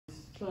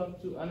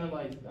start to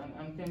analyze it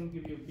and can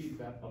give you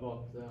feedback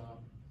about.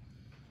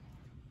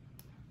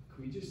 Could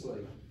we just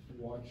like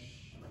watch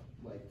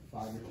like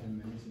 5 or 10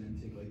 minutes and then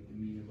take like the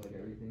mean of like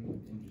everything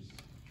and just?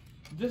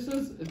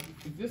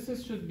 This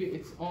is should be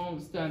its own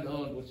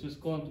standalone, which is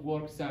called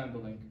work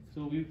sampling.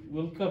 So we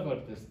will cover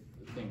this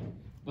thing.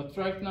 But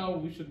right now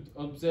we should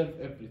observe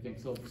everything.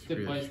 So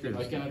step by step,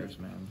 I cannot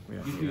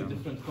give you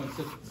different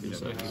concepts.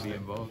 Just like to be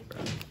involved,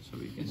 right? So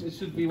we can It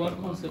should be one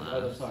concept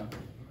at a time.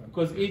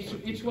 Because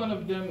each one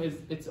of them is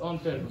its own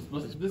purpose.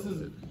 But this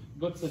is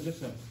good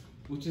suggestion,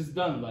 which is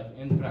done like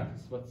in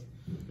practice. But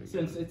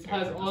since it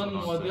has own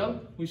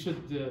model, we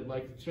should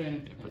like train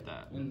it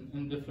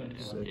in different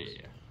ways.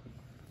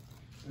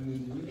 And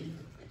then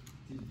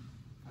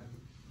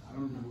I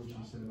don't remember what you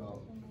said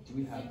about, do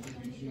we have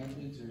contribution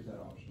methods or is that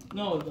optional?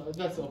 No,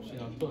 that's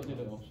optional, totally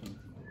optional.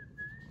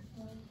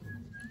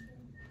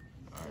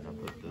 Alright, I'll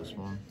put this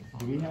one.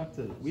 Do we have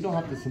to, we don't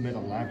have to submit a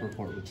lab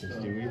report with this,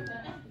 do we?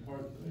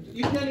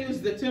 You can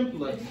use the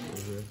template,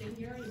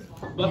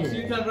 but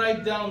you can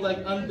write down like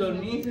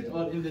underneath it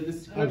or in the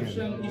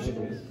description.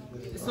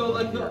 So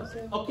like,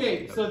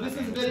 okay, so this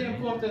is very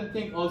important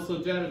thing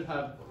also Jared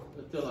have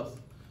tell us.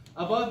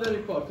 About the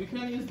report, you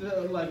can use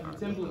the like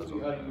the template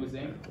we are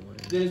using.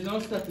 There is no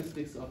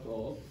statistics at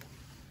all.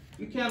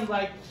 You can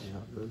like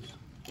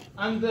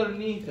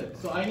underneath it.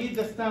 So I need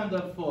the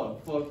standard form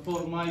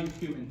for my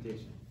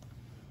documentation.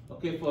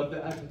 Okay, for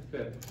the Avid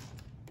purpose.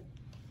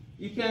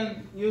 You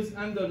can use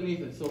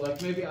underneath it. So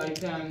like maybe I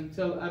can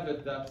tell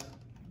Avid that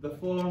the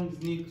forms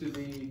need to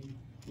be,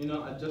 you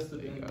know,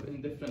 adjusted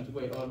in different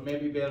way, or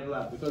maybe their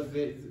lab, because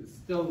they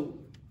still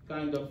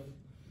kind of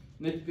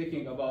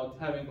nitpicking about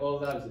having all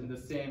labs in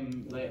the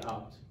same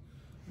layout.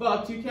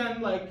 But you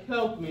can like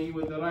help me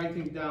with the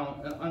writing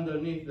down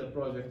underneath the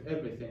project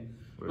everything.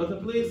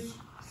 But please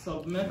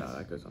submit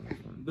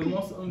the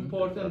most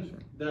important,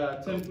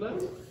 the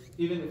template,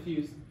 even if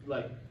you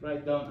like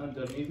write down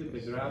underneath it the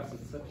graphs,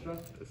 etc.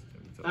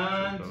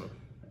 And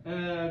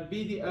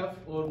PDF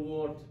or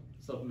Word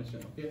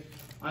submission. Okay,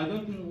 I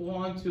don't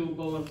want to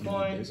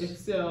PowerPoint,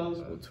 Excel.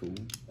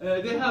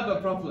 They have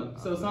a problem.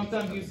 So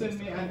sometimes you send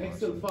me an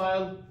Excel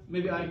file,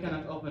 maybe I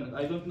cannot open it.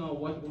 I don't know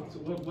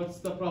what's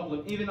the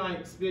problem. Even I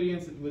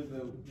experienced it with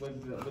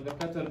the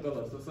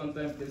Caterpillar. So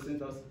sometimes they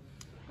send us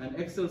an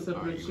Excel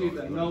spreadsheet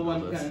and no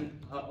one can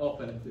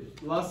open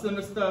it. Last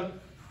semester,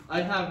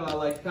 I have a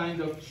like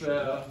kind of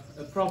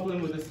a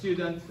problem with a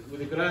student,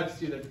 with a grad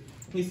student.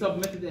 He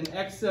submitted in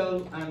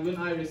Excel, and when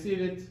I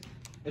received it,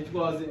 it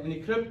was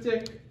in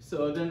cryptic.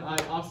 So then I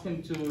asked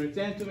him to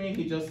return to me.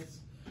 He just,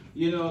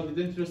 you know,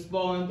 didn't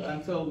respond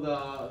until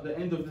the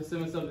end of the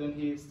semester. Then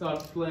he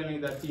started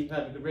claiming that he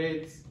had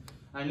grades.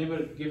 I never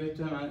give it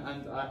to him,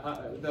 and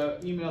the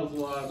emails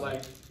were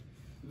like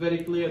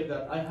very clear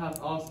that I have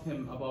asked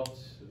him about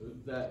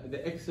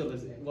the Excel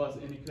was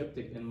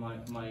encrypted in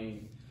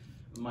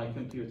my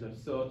computer.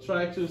 So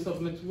try to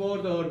submit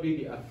Word or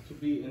PDF to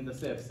be in the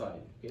safe side.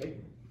 Okay.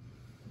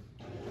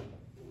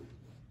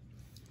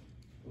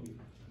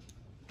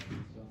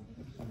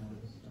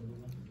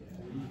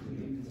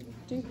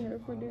 Do you care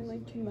if we're doing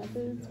like 2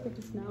 methods?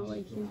 Because now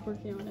like he's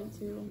working on it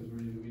too.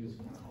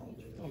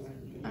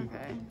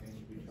 Okay.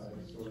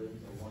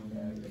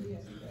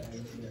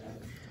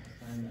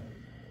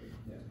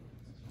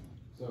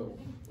 So,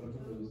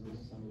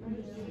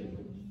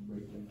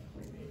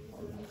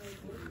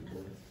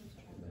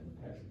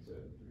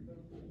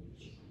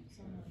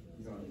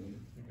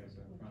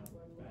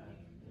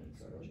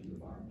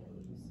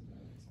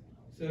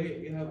 So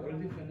you have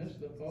already finished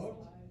the part?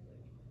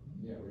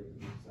 yeah,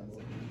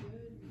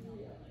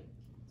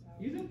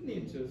 You don't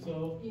need to.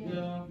 So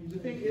the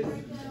thing is,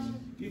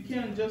 you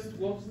can just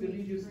watch the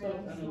video,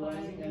 start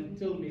analyzing, and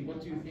tell me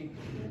what you think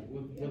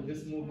what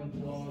this movement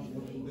was,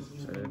 what this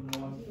movement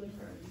was.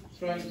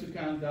 Trying to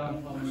count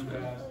down how many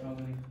graphs, how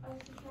many.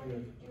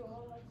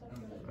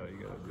 Oh, you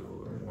gotta do a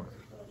little more.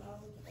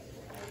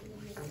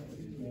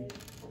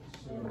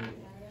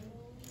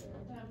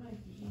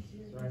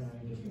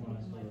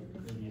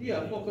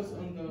 Yeah, focus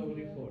on the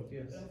report.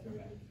 Yes.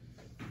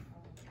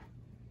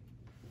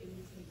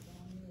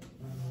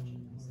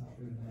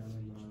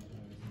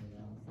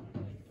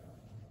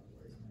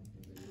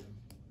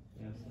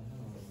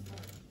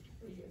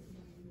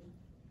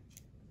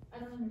 I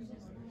don't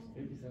understand.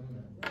 57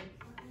 minutes.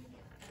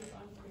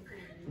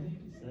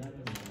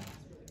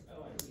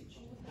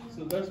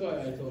 So that's why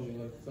I told you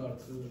like start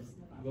to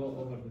go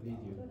over the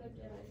video.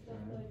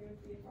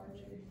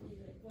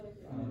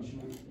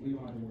 we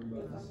don't have to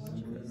worry about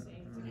this.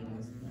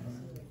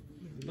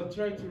 But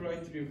try to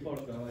write the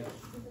report like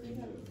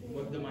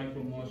what the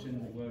micro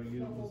motions were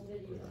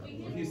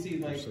used. You see,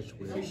 like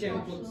we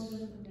can put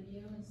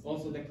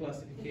also the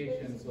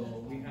classification. So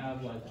we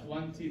have like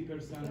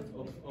 20%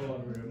 of our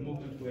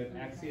movement were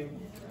axial.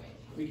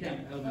 We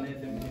can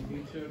eliminate them in the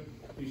future.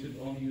 We should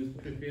only use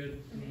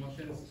prepared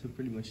motions. So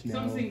pretty much now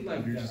Something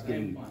like you're that, just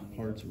getting I'm fine.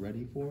 parts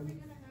ready for them?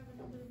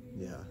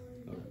 Yeah.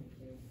 Okay.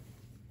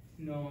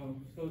 No,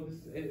 so this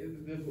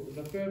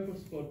the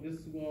purpose for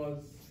this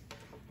was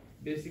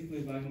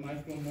basically by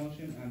micro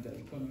motion and the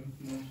economic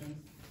motions.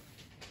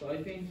 So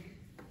I think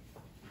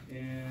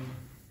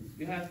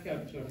we have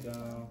captured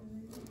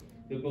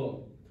the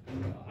goal.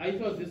 I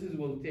thought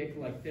will take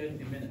like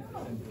 30 minutes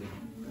simply,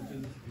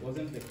 which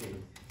wasn't the case.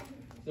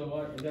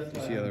 So that's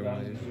why See the other one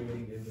I'm is-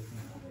 doing everything.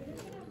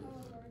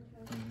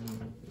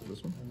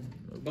 This one?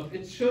 But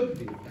it should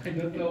be. I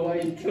don't know why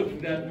it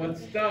took that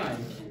much time.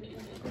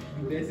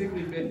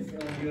 Basically based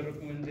on your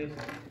recommendation.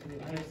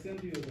 I have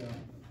sent you the,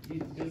 you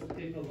just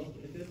take a look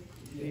at it.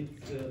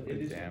 It's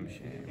edition. Damn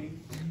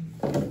shame.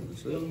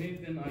 Still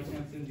need, then I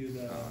can send you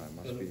the, it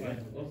must the be file.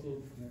 there. Also,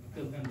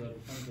 still handle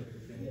the same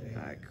thing.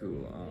 Alright,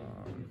 cool.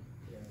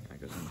 I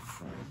guess I'm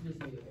fine.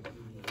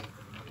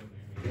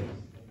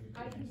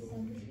 I can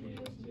send this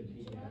video to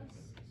each of us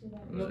so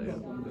that No we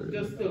problem. can.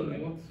 Just tell me,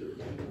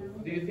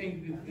 do you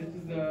think this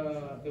is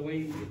the way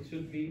it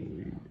should be?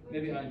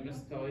 Maybe I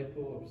missed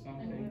typo or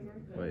something.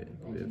 Wait,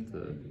 we have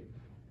to.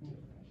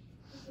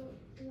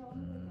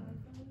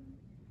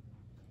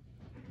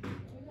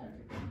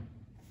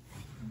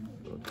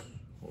 Oops,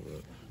 hold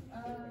up. Oh,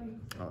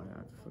 yeah, I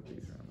have to flip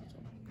these around, that's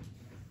all.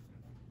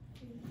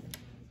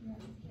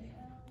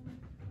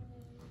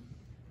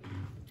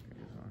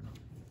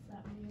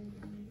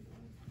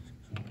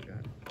 Okay, got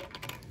it.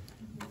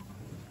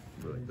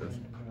 Go like this.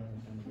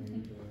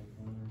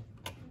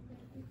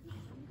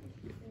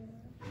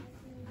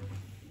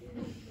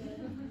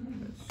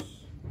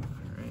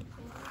 Alright.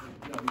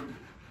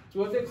 To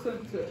what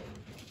extent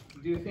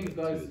do you think,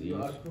 guys, you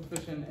are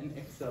proficient in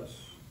Excel?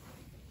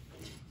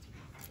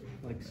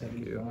 Like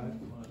 75.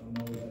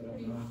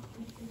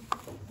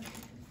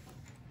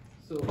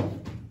 So,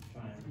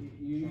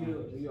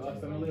 you are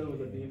familiar with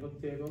the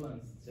pivot table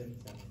and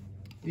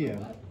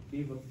Yeah.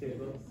 pivot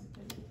tables?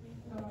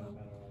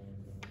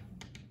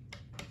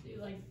 See,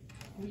 like,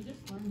 we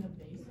just learned the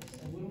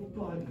basics. A little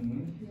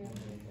button.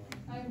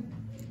 I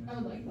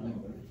would like to learn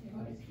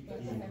but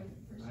I have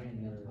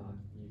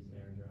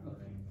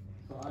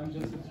So I'm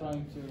just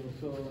trying to,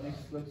 so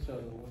next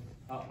lecture,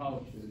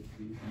 how should it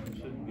be?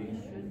 Should be.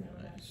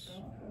 Nice.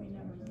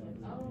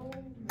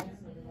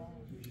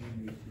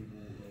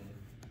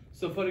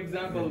 So for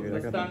example, Dude, I the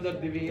got standard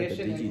the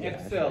deviation in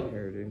DigiDash Excel,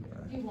 here, dude.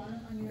 Do you want it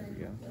on your? There we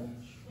go.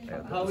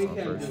 Yeah, how put we this on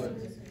can first. do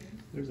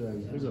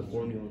it? There's a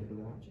formula for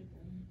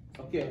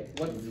that. Okay,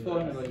 what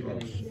formula you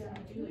gonna use?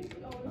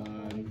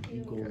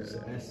 Equals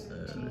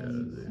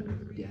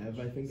dev,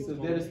 I think it's So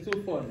called. there is two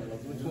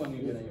formulas, which one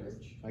you gonna use?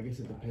 I guess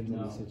it depends on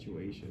the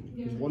situation.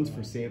 Because one's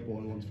for sample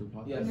and one's for Yes.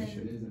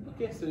 population.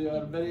 Okay, so you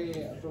are very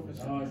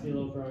professional. Oh, I see a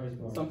little progress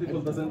bar. Some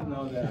people doesn't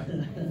know that.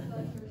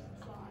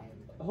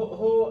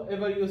 Who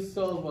ever use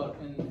solver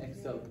in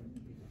Excel?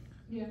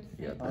 Yeah.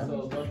 Yeah,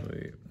 Solver.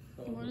 sweet.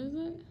 What is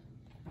it?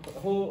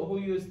 Who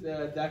used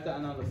data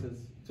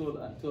analysis, tool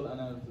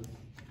analysis?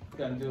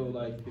 Can do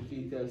like the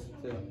t-test.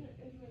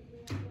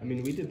 I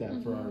mean, we did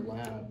that for our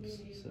labs,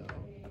 so.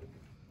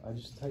 I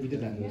just We typed did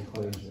in that the in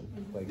equation.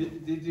 Like,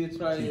 Did you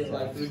try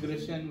like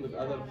regression with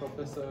other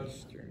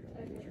professors? Did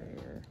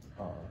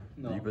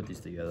No. you put these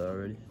together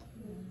already?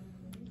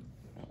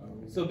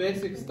 So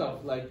basic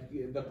stuff like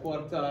the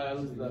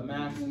quartiles, the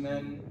max,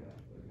 min.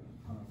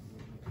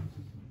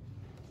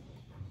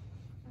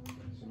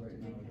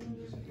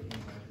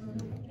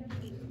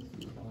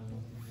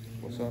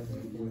 What's up?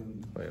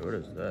 Wait, what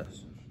is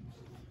this?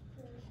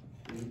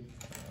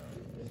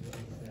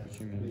 What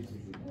you mean?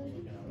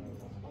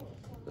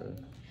 This.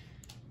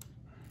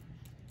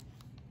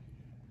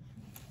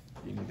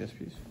 You need this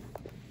piece?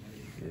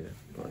 Yeah,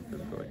 go like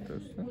this, go like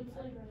this. Then.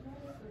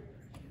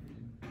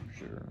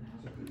 Sure.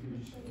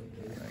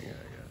 Yeah, I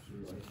guess.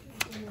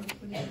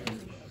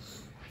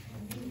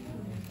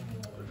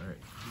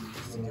 Alright,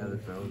 this together,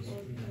 fellas.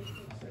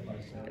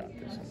 Got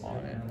this, I'm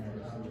on it.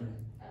 On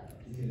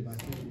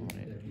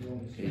it.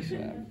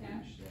 ASAP.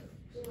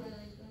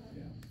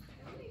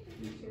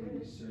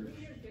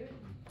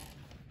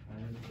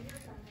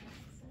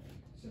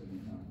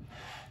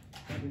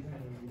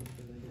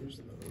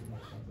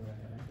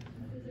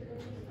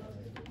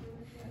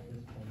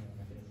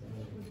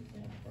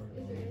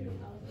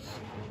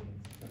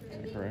 Is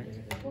that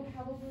correct? We'll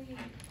probably,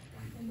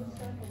 and we'll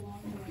start a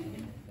long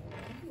way.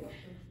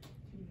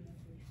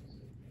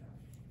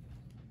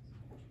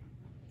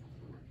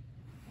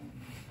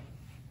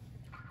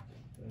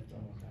 It's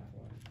almost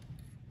halfway.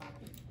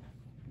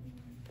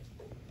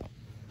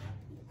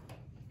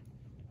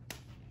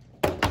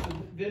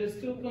 There is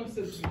two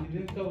concepts we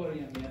didn't cover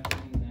yet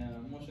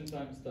in motion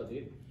time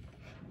study,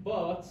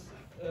 but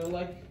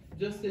like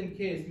just in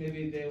case,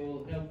 maybe they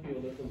will help you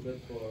a little bit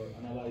for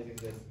analyzing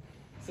this.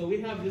 So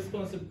we have this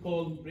concept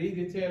called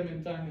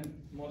predetermined time and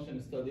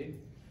motion study.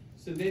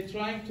 So they're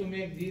trying to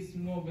make these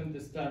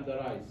movements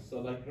standardized.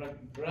 So like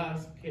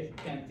grasp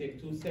can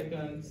take 2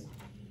 seconds,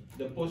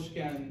 the push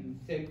can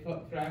take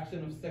a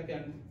fraction of a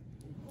second.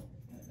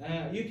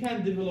 You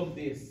can develop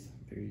this.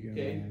 There you go.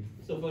 Okay. Man.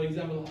 So for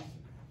example,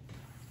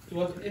 to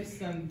what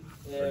extent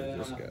Where did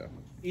this go?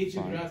 each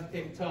Fine. graph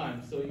take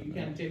time, so you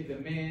can take the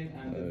mean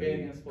and the Uh,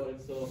 variance for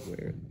it, so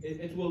Where?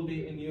 it will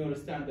be in your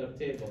standard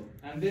table.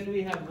 And then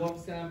we have work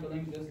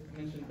sampling, just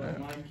mentioned by Yeah.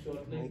 Mike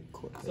shortly.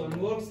 So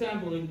in work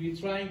sampling, we're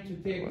trying to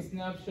take a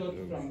snapshot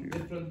from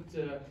different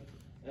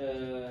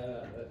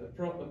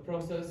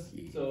process,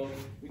 so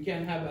we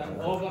can have an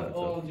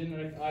overall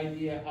generic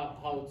idea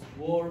how it's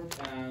worked,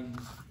 and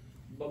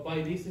but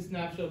by this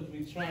snapshot,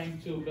 we're trying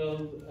to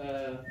build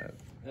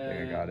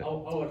I got it.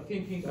 our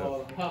thinking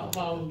or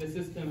how the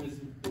system is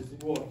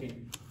working.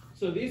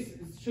 So this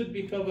should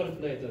be covered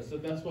later, so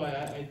that's why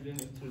I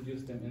didn't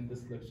introduce them in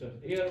this lecture.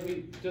 Here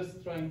we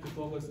just trying to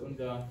focus on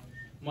the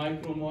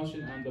micro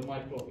motion and the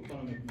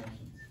microeconomic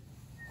motions.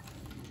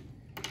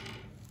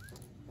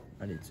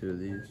 I need 2 of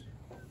these.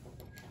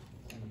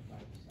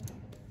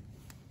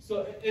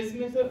 So is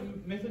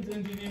methods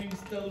engineering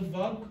still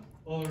vague,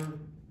 or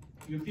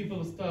you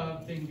people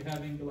starting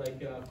having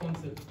like a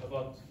concept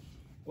about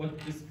what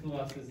this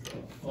class is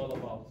all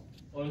about,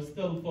 or it's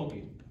still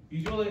foggy?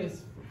 Usually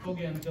it's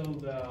foggy until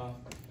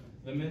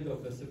the middle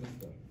of the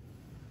semester.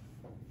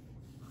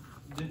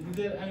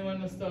 Did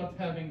anyone start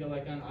having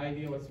like an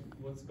idea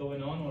what's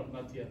going on, or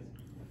not yet?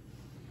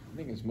 I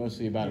think it's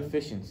mostly about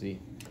efficiency.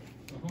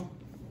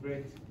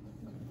 Great.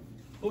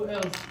 Who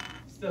else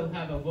still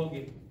have a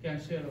bogey can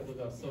share it with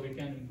us so we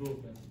can improve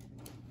it?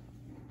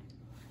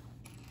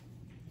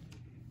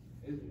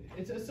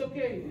 It's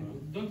okay.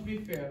 Don't be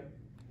fair.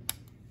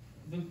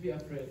 Don't be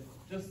afraid.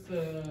 Just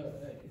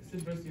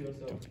express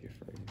yourself. Don't be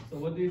afraid. So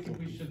what do you think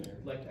we should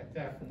like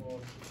attack more?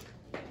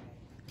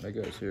 That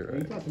goes here, Are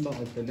you right? talking about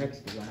like the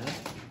next lab?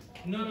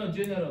 No,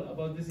 general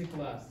about this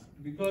class,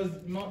 because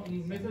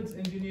methods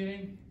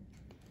engineering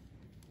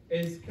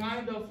is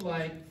kind of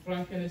like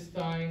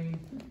Frankenstein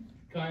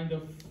kind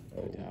of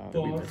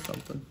Did we course. miss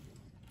something?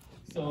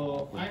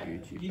 So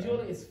Gucci bag.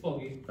 usually it's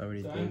foggy. How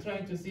many So I'm things?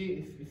 trying to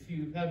see if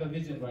you have a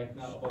vision right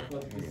now about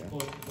what this Yeah.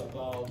 course is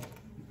about.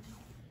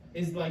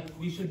 It's like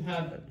we should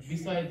have,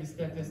 beside the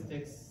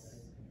statistics,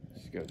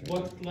 Just goes right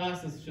what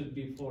classes should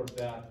be for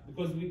that?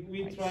 Because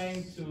we're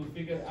trying to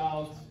figure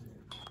out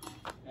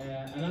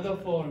another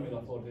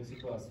formula for this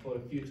class for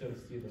future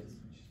students.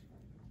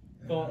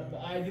 So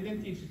I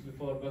didn't teach it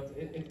before, but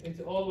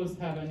it always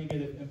have a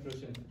negative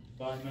impression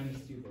by many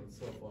students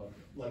so far,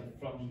 like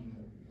from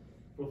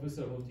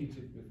professor who teach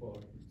it before.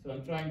 So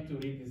I'm trying to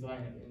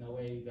redesign it in a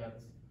way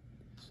that,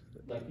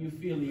 like, you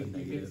feel you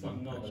get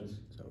some knowledge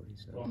Is that what he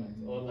said? from it,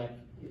 or like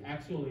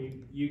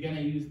actually you're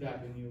gonna use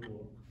that in your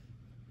work.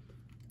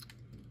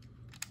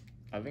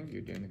 I think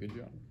you're doing a good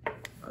job.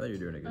 I think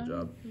you're doing a good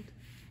job.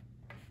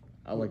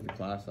 I like the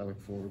class. I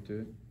look forward to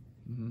it.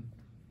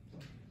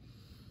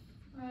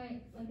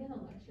 Like in the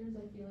lectures,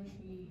 I feel like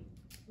we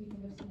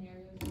think of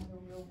scenarios in the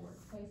real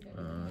workplace that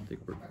we I can think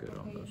we're good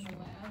on replicate this in the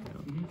one. lab.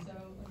 Yeah. So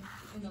like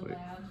in the Sweet.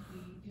 labs, we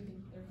do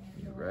things with our hands.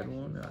 Need a so red we're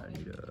one? actually I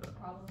need solving a-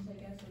 problems, I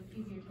guess, so it's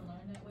easier to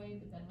learn that way.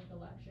 But then with the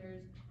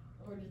lectures,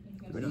 we're just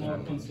thinking of We It's don't more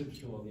have-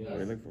 conceptual, What are yes.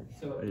 you looking for?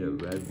 So I need a you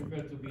red one.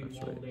 prefer to be That's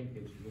more right.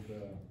 linkage with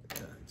the.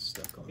 Yeah, it's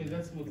stuck on Okay, there.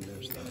 that's what we're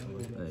There's gonna stuff do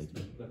on in there. Thank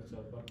this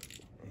lecture, but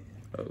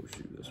Oh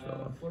shoot, this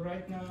fell off. for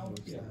right now,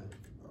 What's yeah.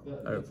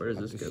 that? Alright, where does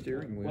this The go?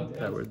 steering wheel. What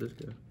Yeah, else? where'd this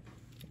go?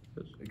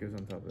 It goes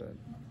on top of that.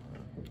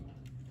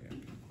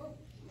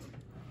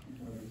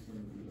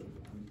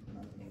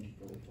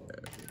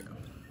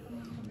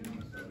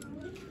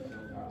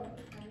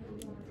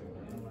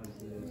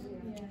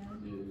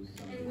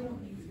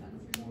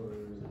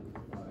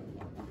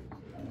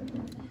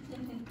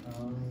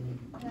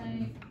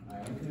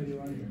 There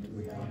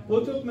we go.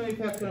 Who took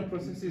manufacturing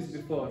processes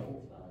before?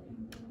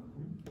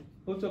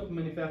 Who took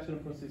manufacturing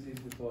processes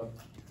before?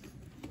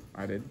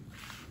 I did.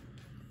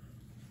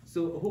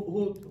 So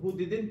who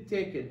didn't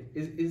take it?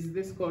 Is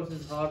this course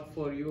is hard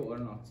for you or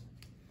not?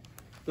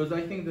 Because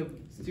I think the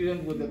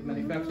student with the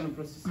manufacturing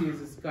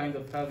processes is kind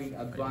of having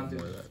advantage.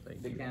 more of that,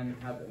 thank They you. can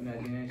have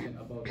imagination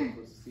about the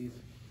processes.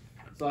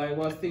 So I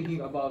was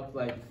thinking about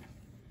like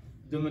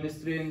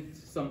demonstrating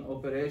some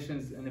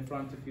operations in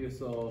front of you,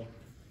 so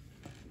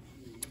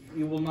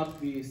you will not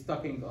be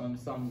stuck on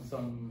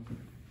some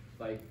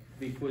like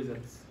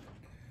requisites.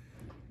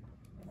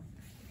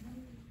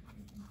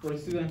 For a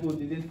student who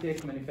didn't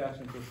take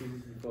manufacturing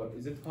procedures before,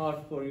 is it hard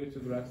for you to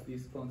grasp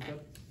these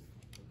concepts?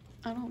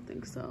 I don't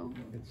think so.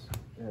 It's not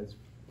that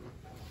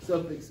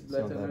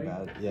Self-explanatory?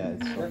 bad. Yeah, it's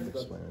That's good.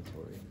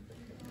 self-explanatory.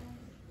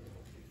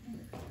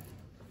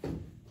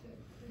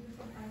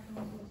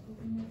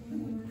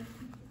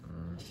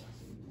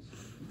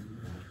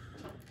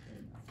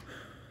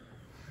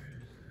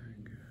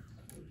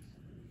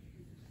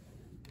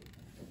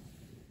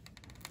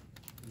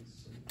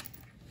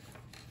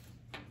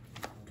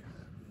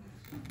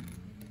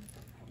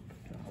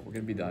 We're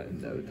gonna be done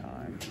in no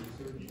time.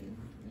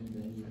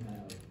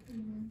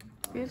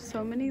 We have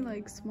so many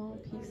like small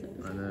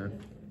pieces. I know.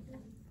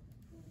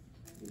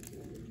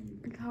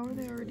 Like, how are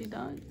they already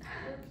done?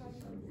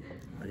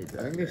 I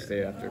think they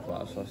stayed after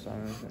class last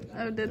time. I think.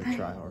 Oh, did they?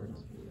 Try hard.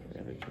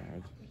 Yeah, they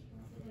tried.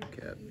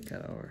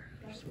 Cat hour.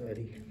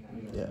 Sweaty.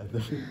 Yeah,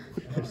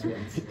 they're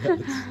sweaty.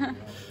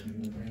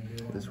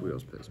 This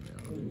wheel's pissing me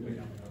off.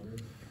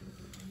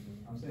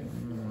 Oh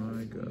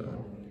my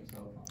god.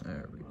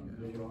 There we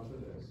go.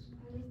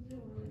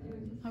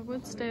 I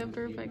would stay up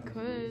there if I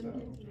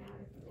could.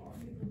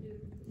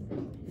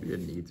 We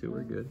didn't need to,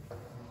 we're good.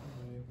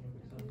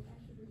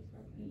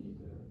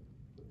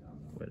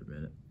 Wait a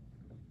minute.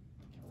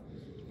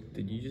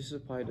 Did you just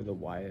apply to the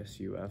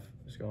YSUF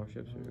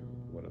scholarships, or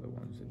what other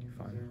ones did you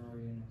find?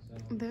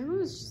 There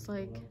was just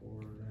like,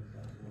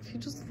 if you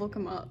just look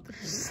them up,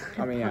 there's.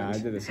 I mean, yeah, I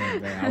did the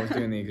same thing. I was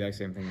doing the exact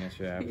same thing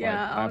yesterday.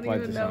 I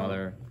applied to some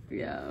other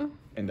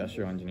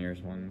industrial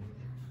engineers one.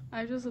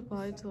 I just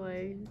applied to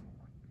like,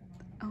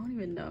 I don't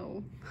even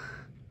know.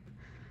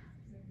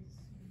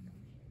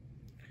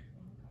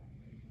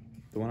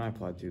 The one I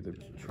applied to, they're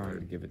trying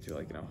to give it to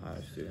like an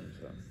Ohio student.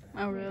 So.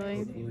 Oh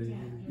really?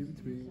 Give it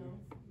to me.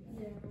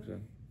 So.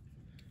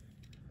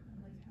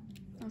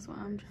 That's what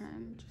I'm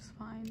trying to just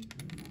find.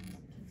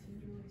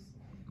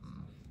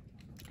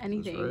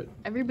 Anything. right.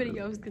 Everybody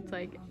else gets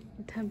like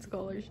 10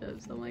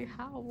 scholarships. I'm like,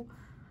 how?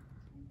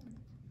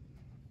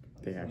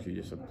 They actually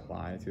just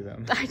apply to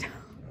them. I know.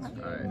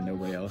 And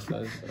nobody else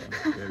does.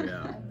 So. Figure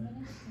out.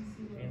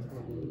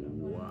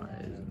 Why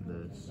isn't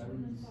this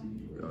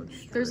going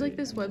There's like straight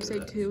this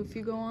website to too. If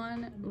you go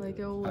on, like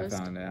it'll I list.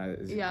 found it.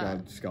 It's Yeah.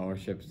 called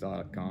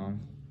scholarships.com.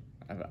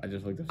 I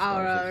just looked at Oh,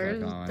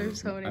 scholarships.com.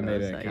 there's so many I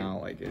made an websites.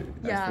 account like it.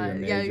 Yeah,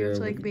 you have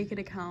to like make an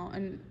account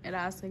and it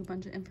asks like a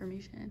bunch of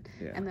information,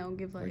 Yeah. and they'll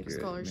give like your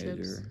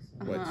scholarships.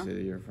 Major, what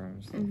city you're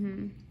from. So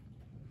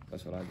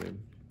that's what I did.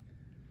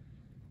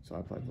 So I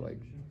applied to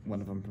like one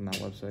of them from that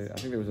website. I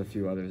think there was a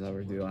few others I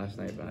were due last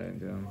night, but I didn't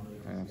do them.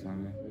 I didn't have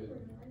time.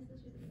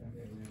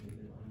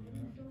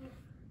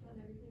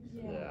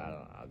 Yeah, I don't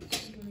know.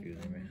 This is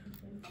confusing me.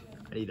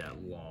 I need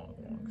that long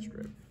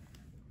strip.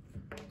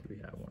 Do we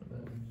have one of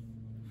those?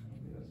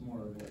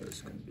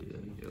 This could be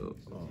it. Yo.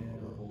 Oh,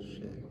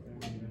 shit.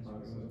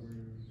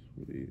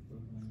 Sweet.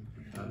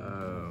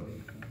 Oh,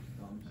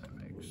 that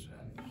makes sense.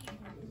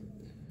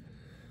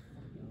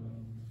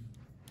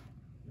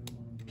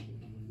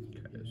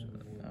 Okay, so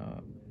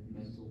that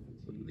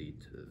would lead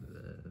to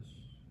this.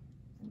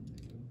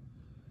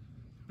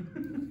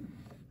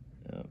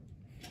 Yep.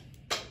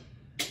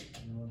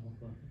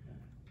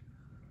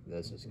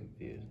 This is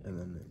confusing. And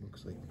then it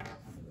looks like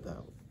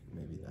that,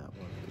 maybe that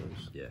one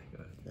goes Yeah,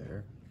 go ahead.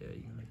 there. Yeah,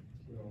 you can.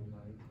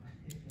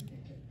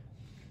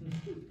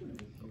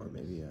 Or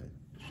maybe I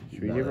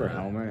Should we give her a No,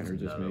 helmet or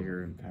just no. make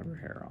her have her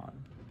hair on?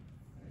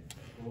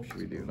 What should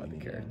we do about the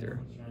character?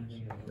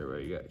 Here,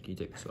 right, you got. Can you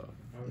take this off?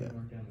 yeah.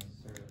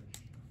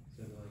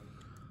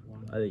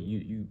 I think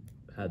you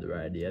had the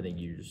right idea. I think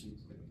you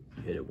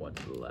hit it one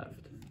to the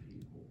left.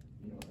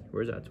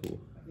 Where's that tool?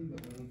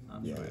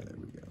 Yeah, there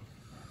we go.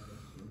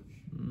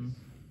 Mm.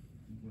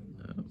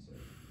 No.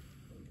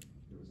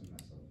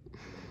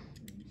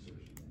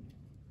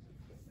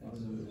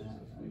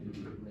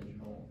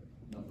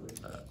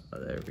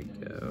 There we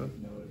go.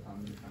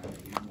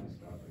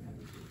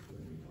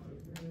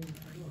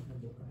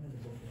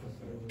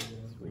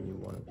 So we need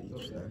one of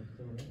each then.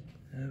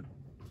 Yep.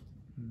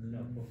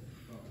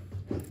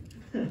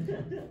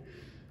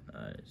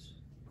 Nice.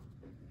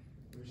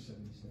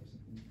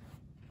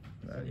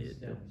 I need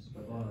it too.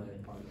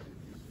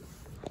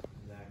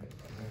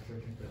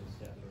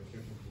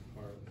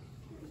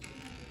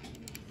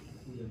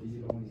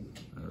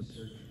 Oops.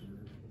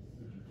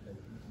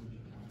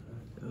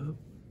 Yep.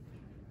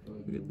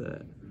 Look at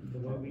that.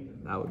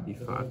 That would be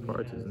 5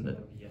 parts, isn't it?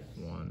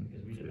 1,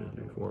 2,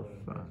 3, 4,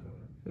 5.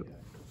 Yep.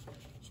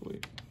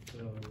 Sweet.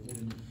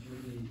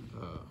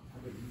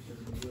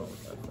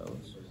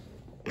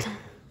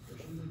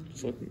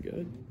 It's looking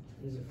good.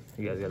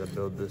 You guys gotta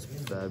build this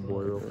bad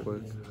boy real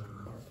quick.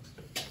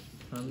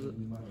 How does it?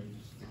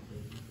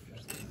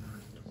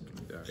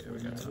 Yeah, we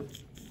got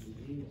it.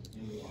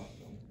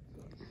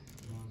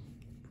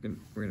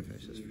 We're gonna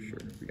finish this for sure.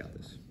 We got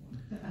this.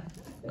 Oh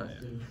yeah.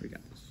 We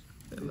got this.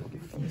 Hey, look,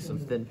 some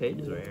thin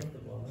pages right here.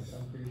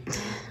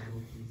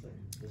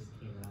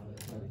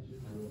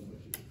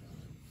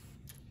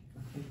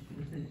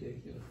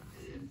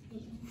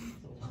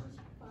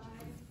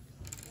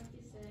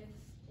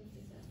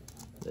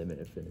 They may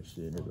have finished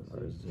sooner, but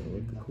ours is gonna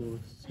look the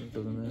coolest. So it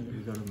doesn't matter.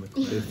 You got them.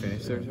 They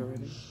finished theirs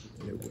already?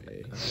 No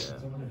way.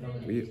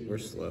 Yeah. We're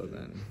slow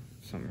then.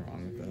 Something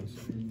wrong with us.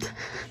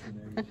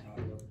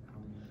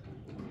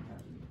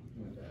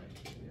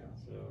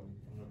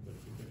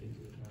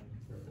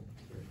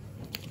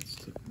 Let's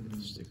take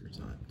the sticker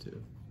time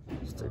too.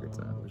 Sticker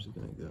time. Where's it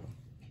gonna go?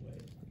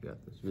 You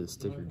got this. You're the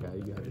sticker guy.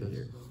 You got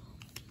this.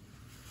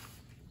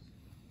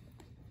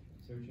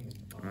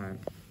 Alright.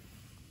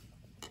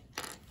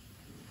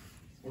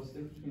 What's the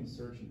difference between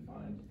search and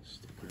find?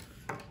 Sticker.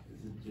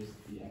 Is it just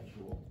the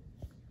actual?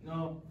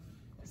 No,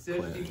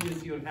 search you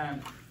use your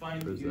hand,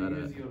 find Where's you that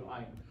use at? your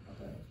eye.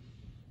 Okay.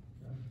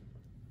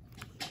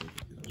 That's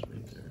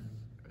right there.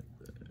 Right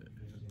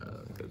there.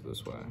 It goes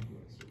this way.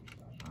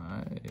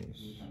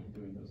 Nice.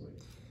 Doing those like.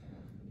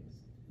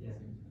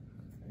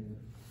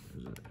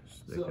 Is it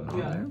So sticking on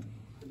yeah, there?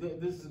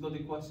 this is a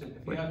good question.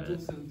 If Wait you a have two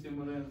minute.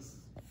 simultaneous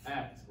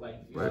act, like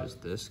you Where are does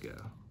this go?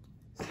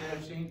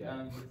 stretching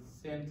and at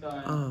the same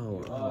time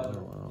Oh, you are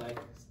oh. like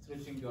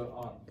stretching your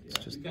arm. It's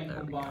Yeah. just- You can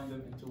there we go. combine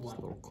them into Just a one.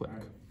 little click.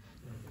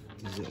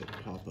 Does it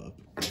pop up?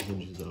 It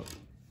hinges up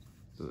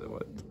Does it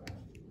what?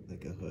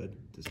 like a hood?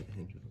 Does it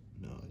hinge up?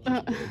 No.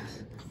 It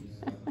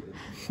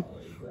just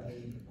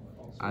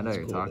I know It's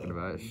you're cool, talking though.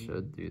 about. It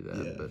should do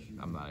that, Yeah. but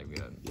I'm not even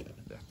gonna. Yeah.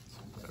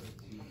 Whatever.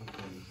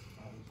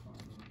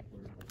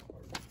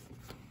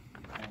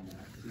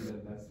 See,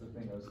 that's the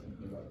thing I was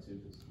thinking about too,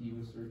 because he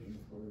was searching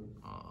for the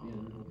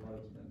individual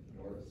parts and then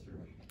Laura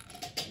searched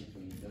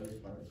between those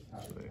parts, how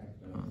to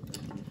connect them.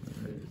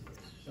 There's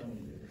so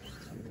many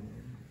different.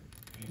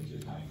 It's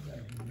just how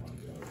that one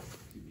goes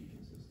to be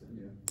consistent.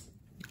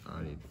 Yeah.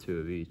 I need 2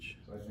 of each.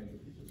 So I think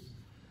if you just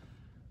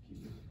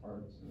keep his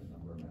parts and the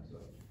number mess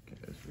up. Okay,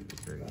 let's read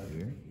it right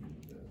here. You need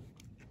to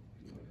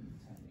be like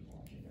intently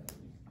watching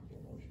every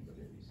little motion, but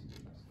if you see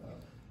it messed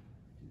up,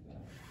 do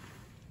that.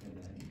 And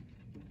then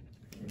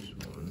maybe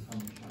one. how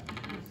many times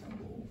you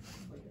assemble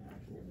like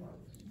actual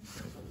parts.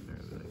 So you There,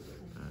 assemble, like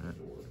like, that.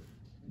 the door,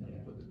 and then you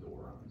put the door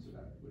on, so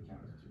that would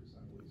count as 2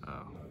 assemblies.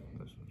 Oh,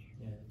 this was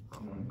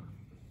wrong.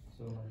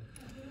 Well,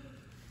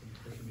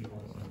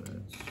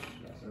 that's,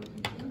 Yeah, so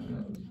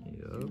everything's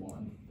yep.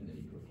 one, and then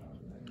you put on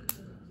the next.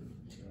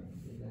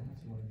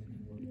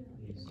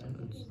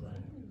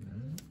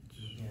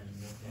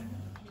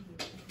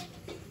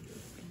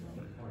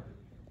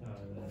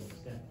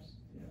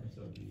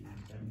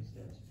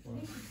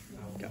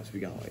 Guys, we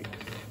got like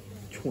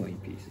 20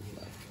 pieces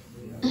left.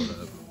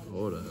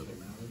 Hold up.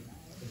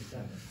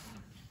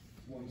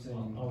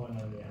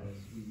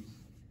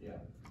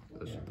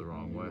 This is the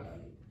wrong way.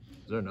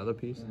 Is there another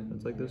piece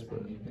that's like this,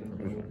 but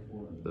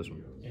this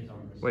one?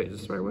 Wait, is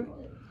this the right way?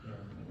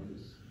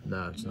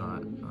 No, it's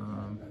not.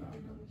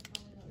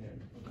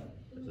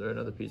 Is there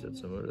another piece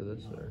that's similar to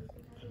this, or?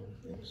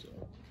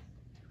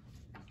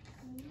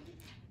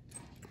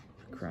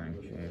 Crying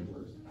shame.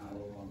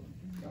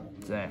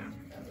 Damn.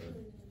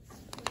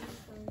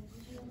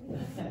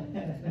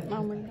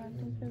 Oh my god,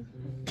 okay.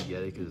 You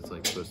get it? Because it's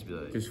like supposed to be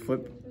like. Just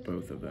flip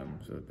both of them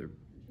so that they're.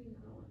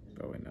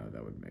 Oh wait, no,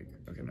 that would make.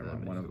 Okay, never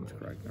mind. One of them's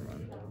correct. Never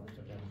mind.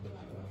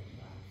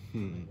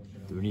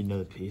 Do we need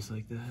another piece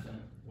like that?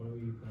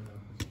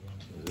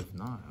 'Cause if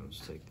not, I'll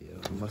just take the It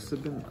other. must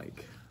have been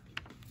like.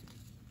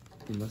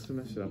 He must have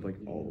messed it up like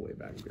all the way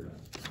back here.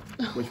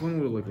 Which one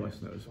would look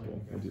less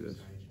noticeable? We'll do this.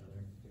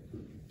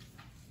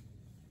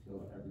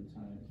 So every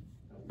time.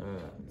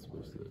 It's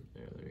supposed to.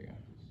 Yeah, there you go.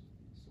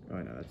 Oh,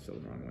 I know that's still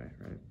the wrong way,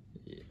 right?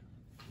 Yeah.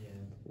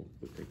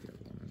 We'll take the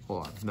other one. Then.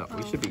 Hold on. No,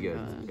 we Oh should be my good.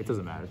 God. It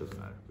doesn't matter. It doesn't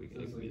matter. We can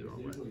be the wrong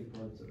way. Usually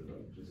parts that are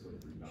like just like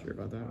rebound. Sure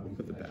about that? We'll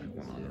put the back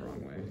one on the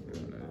wrong way.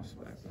 You'll notice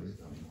back one.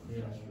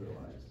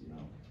 Industrialized, you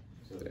know.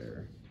 So it's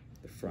There.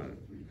 The front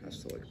has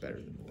to look better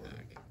than the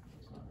back.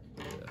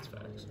 Yeah, that's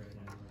facts.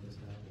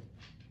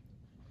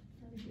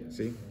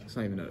 See? It's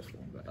not even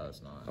noticeable. But... Oh,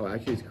 it's not. Oh,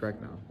 actually, it's correct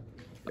now.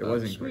 It Oh,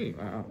 wasn't sweet.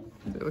 correct. Wow.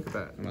 Hey, look at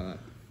that. How about that?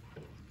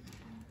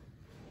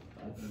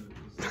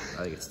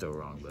 I think it's still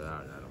wrong, but I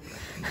don't know.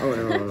 Oh,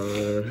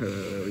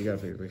 no, we gotta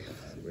fix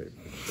it. Wait.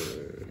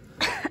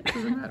 It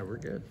doesn't matter. We're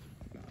good.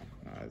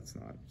 No, it's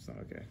not. It's not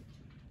okay.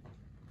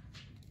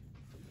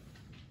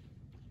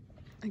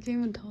 I can't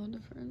even tell the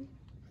difference.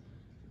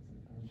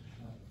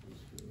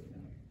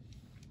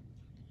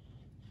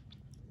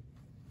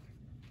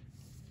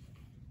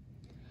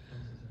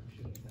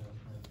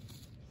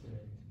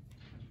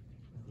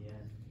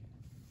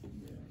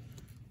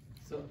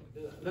 So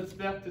let's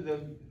back to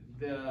the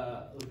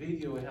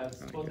video we have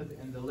spotted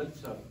in the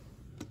lecture.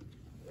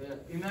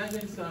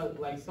 Imagine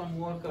like some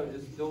worker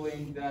is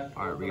doing that.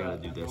 All right, we gotta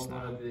do over this and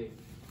now. over a day.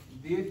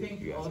 Do you think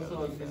You guys gotta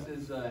also do this that.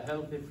 is a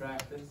healthy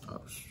practice?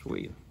 Oh,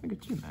 sweet. Look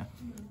at you, man.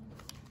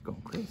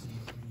 Going crazy.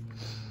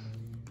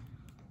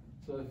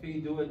 So if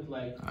you do it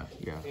like All right,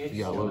 you got 8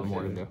 a little bit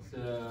more to do.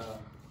 it's,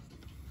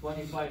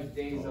 25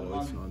 days a Oh,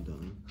 month, it's not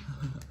done.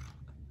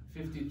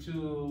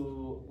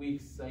 52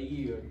 weeks a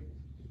year.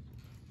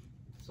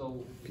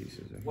 So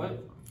Pieces of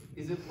what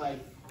is it like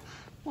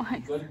Why?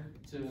 good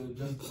to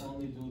just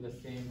only do the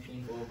same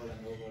thing over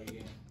and over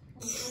again?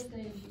 On the first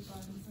day it'd be fun,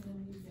 and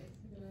then you get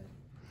to do it.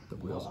 The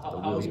wheels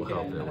How we will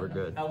help can- there. We're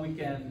good. How we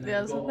can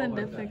Yeah, go something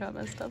over definitely that. got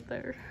messed up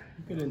there.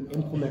 You can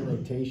implement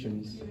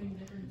rotations.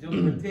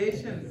 Do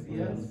rotations,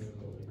 yes.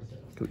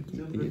 Can we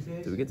keep these?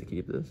 Do we get to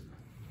keep this?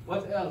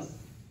 What else?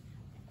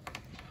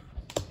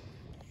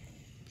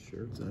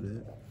 Sure, is that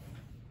it?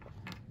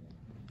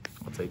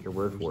 I'll take your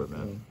word for it,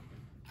 man.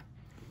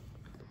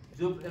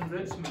 Job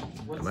enrichment.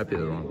 What's It might be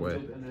the meaning wrong of way.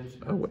 job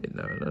enrichment? Oh wait,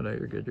 no,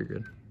 you're good. You're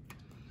good.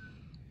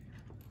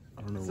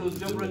 I don't know So what to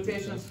job do with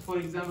rotations, for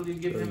example, you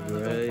give him Goes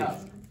another right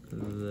task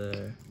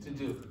there. to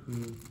do.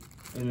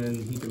 And then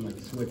he can like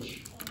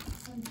switch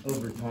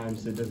over time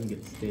so it doesn't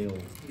get stale.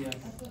 Yes.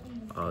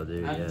 Oh,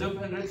 dude, And yeah.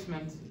 job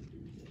enrichment.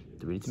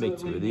 Do we need to So make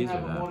 2 when of you these or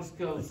have more not?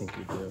 skills, I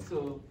think we do.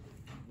 so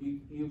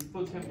you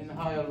put him in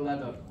higher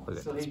ladder, Look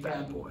at so this he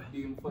bad can boy.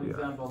 be, for Yeah.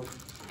 example,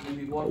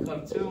 maybe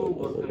worker 2,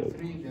 worker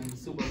 3, then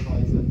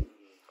supervisor.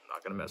 I'm not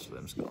not gonna mess with it.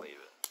 I'm just gonna leave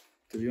it.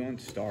 Do we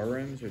want star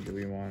rims or do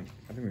we want?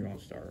 I think we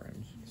want star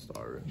rims.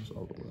 Star rims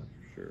all the way.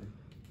 Sure.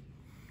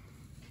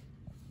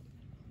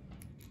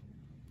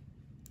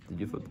 Did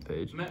you flip the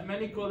page?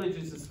 Many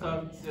colleges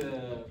start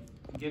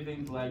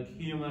giving like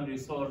human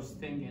resource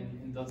thing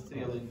in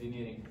industrial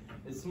engineering.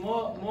 It's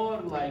more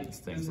like These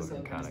things business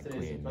looking kinda administration,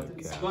 clean, but no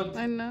it's cap. good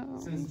I know.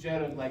 since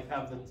Jared like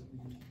have the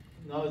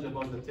knowledge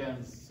about the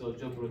terms. So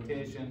job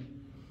rotation,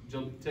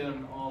 job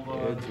turnover,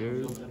 Yeah,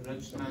 Jared. job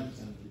enrichment.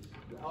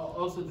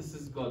 Also, this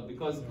is good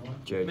because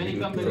Jared, many you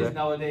do companies today?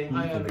 nowadays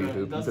hire You do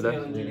hooping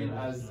industrial today? engineer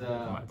as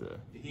Might to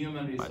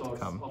human might to resource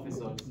come.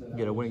 officers.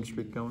 get a winning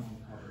streak going.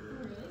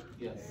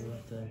 Yes. We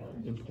have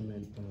to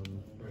implement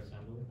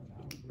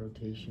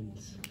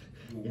rotations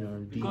in our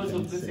Because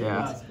of defense this Yeah.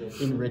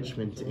 aspect.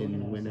 enrichment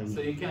in winning.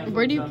 So you can.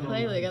 Where do you for example,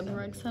 play? Like at the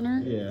rec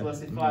center? Yeah.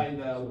 Classify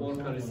the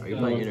workers. Are you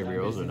playing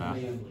intramurals or not?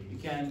 You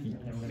can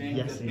make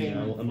Yes the and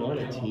payment no. I'm on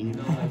a for them, team, you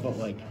know, but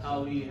like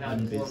how we have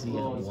I'm busy at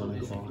workload, so 1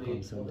 o'clock on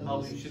basically how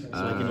we Sundays, should. so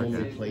I can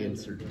only say play in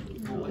certain.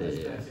 what is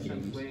the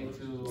efficient way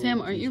to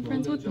Sam, aren't you do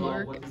friends the with job,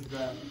 Mark? What is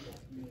the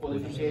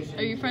qualification?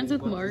 Are you friends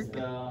with what is Mark?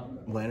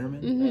 the,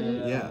 Lannerman?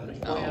 Mhm. Yeah.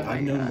 Oh my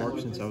I've known God. Mark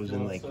since I was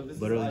in like So this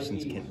is literally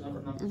since IE,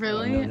 kindergarten. not-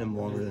 Really? I've known him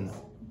longer than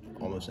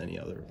almost any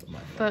other of my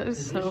friends. That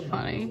is so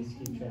funny.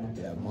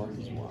 Yeah, Mark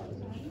is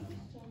wild.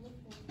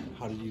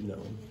 How did you know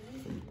him?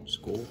 From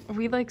school?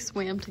 We like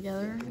swam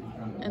together,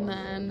 and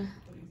then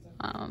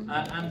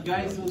And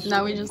guys who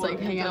Now we looking just, for like,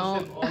 hang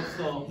out. internship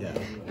Also, Yeah.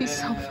 He's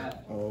so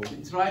Oh,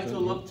 try to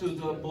look to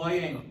the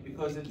Boeing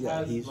because it Yeah,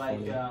 has he's like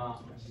funny.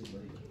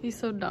 he's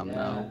so dumb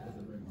though.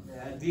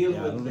 Deal Yeah,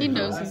 I with. don't He know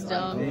knows how- he's I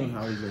dumb. don't know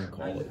how he's in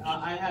college.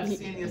 I have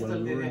seen When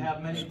yesterday we were they have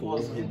in many school,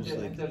 posts he was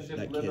like internship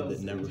that kid levels.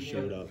 that never engineer,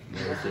 showed up.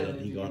 Never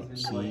did. He got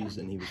engineers in C's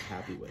and he was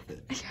happy with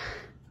it.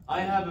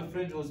 I have a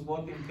friend who's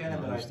working in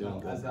Canada No, he's right now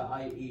doing as good. a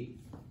IE.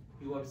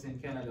 He works in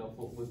Canada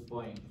with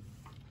Boeing.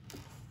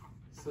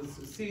 So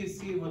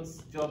see what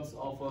jobs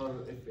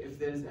offer. If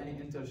there is any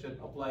internship,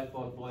 apply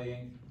for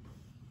Boeing.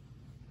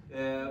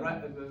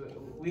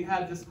 We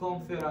had this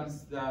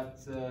conference that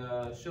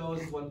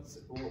shows what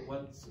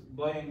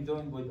Boeing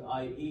doing with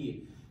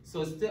IE.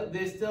 So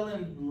they're still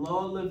in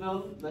low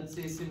level, let's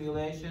say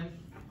simulation.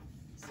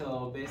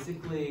 So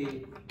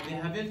basically, they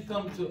haven't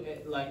come to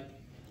like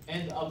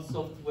end up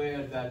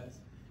software that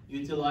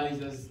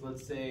utilizes,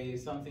 let's say,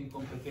 something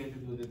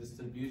complicated with the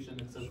distribution,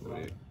 etc.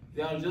 Sweet.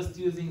 They are just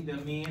using the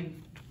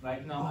mean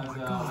right now as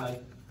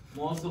like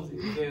most of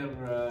their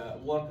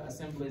work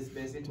assembly is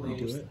basically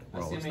Do it.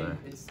 We're almost assuming there.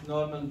 it's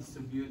normal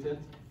distributed.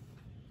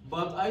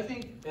 But I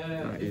think you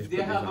if just they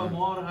put have these a on.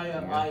 more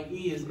higher Yeah.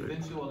 IEs,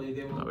 eventually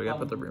they will No, we gotta come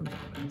put the rims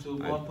on. into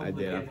more I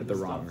did. I put the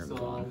wrong rims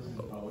complicated on.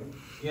 stuff. So,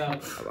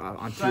 yeah.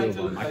 On two Try of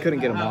to, them. I like, couldn't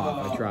get them have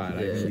off. I tried. I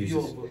Yeah. didn't use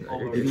view this. over I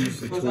it. didn't use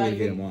the Because tool I to get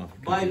think them off.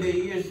 by the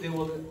years they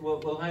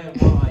will hire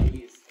more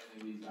IEs.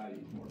 And these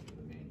values more for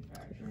the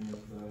manufacturing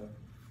of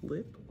the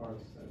Flip.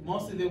 parts.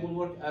 Mostly they will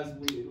work as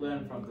we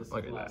learn from this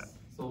Look at class. that.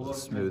 So It's a work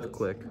smooth methods.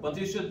 click. But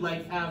you should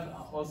like have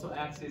also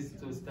access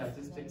to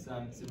statistics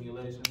and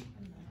simulation,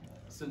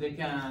 so they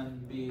can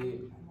be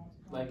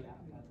like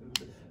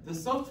the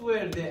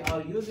software they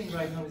are using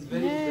right now is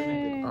very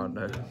Yay. primitive. Oh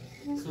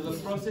no. So the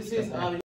processes are